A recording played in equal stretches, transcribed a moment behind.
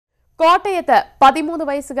കോട്ടയത്ത് 13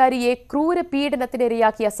 വയസ്സുകാരിയെ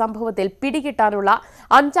ക്രൂരപീഡനത്തിനിരയാക്കിയ സംഭവത്തിൽ പിടികിട്ടാനുള്ള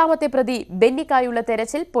 5ാമത്തെ പ്രതി ബെന്നിക്കായുള്ള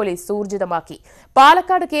തെരച്ചിൽ പോലീസ് ഊർജിതമാക്കി.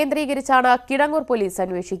 പാലക്കാട് കേന്ദ്രീകരിച്ചാണ് കിടങ്ങൂർ പോലീസ്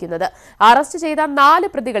അന്വേഷിക്കുന്നത്. അറസ്റ്റ് ചെയ്ത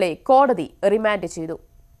 4 പ്രതികളെ കോടതി റിമാൻഡ് ചെയ്തു.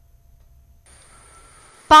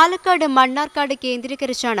 പാലക്കാട് മണ്ണാർക്കാട്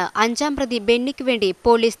കേന്ദ്രീകരിച്ചാണ് 5ാം പ്രതി ബെന്നിക്ക് വേണ്ടി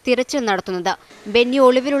പോലീസ് തിരച്ചിൽ നടത്തുന്നത്. ബെന്നി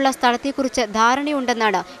ഒളിവിലുള്ള സ്ഥലത്തെക്കുറിച്ച്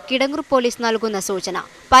ധാരണയുണ്ടെന്നാണ് കിടങ്ങൂർ പോലീസ് നൽകുന്ന സൂചന.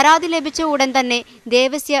 പരാതി ലഭിച്ച ഉടൻ തന്നെ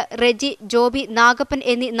ദേവസ്യ, റെജി, ജോബി, നാഗപ്പൻ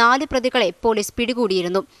എന്നീ 4 പ്രതികളെ പോലീസ്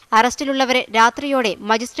പിടികൂടിയിരുന്നു. അറസ്റ്റിലുള്ളവരെ രാത്രിയോടെ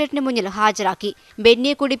മജിസ്ട്രേറ്റിന് മുന്നിൽ ഹാജരാക്കി.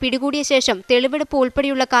 ബെന്നിയെ കൂടി പിടികൂടിയ ശേഷം തെളിവെടുപ്പ്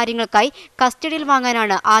ഉൾപ്പെടെയുള്ള കാര്യങ്ങൾക്കായി കസ്റ്റഡിയിൽ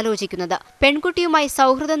വാങ്ങാനാണ് ആലോചിക്കുന്നത്. പെൺകുട്ടിയുമായി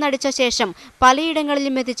സൗഹൃദം നടിച്ച ശേഷം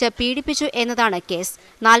പലയിടങ്ങളിലും എത്തിച്ച് പീഡിപ്പിച്ചു എന്നതാണ് കേസ്.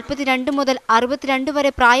 42 മുതൽ 62 വരെ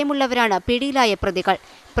പ്രായമുള്ളവരാണ് പിടിയിലായ പ്രതികൾ.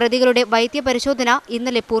 പ്രതികളുടെ വൈദ്യപരിശോധന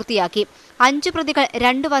ഇന്നലെ പൂർത്തിയാക്കി. 5 പ്രതികൾ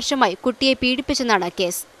 2 വർഷമായി കുട്ടിയെ പീഡിപ്പിച്ചെന്നാണ്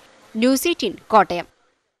കേസ്. ന്യൂസ് 18 കോട്ടയം.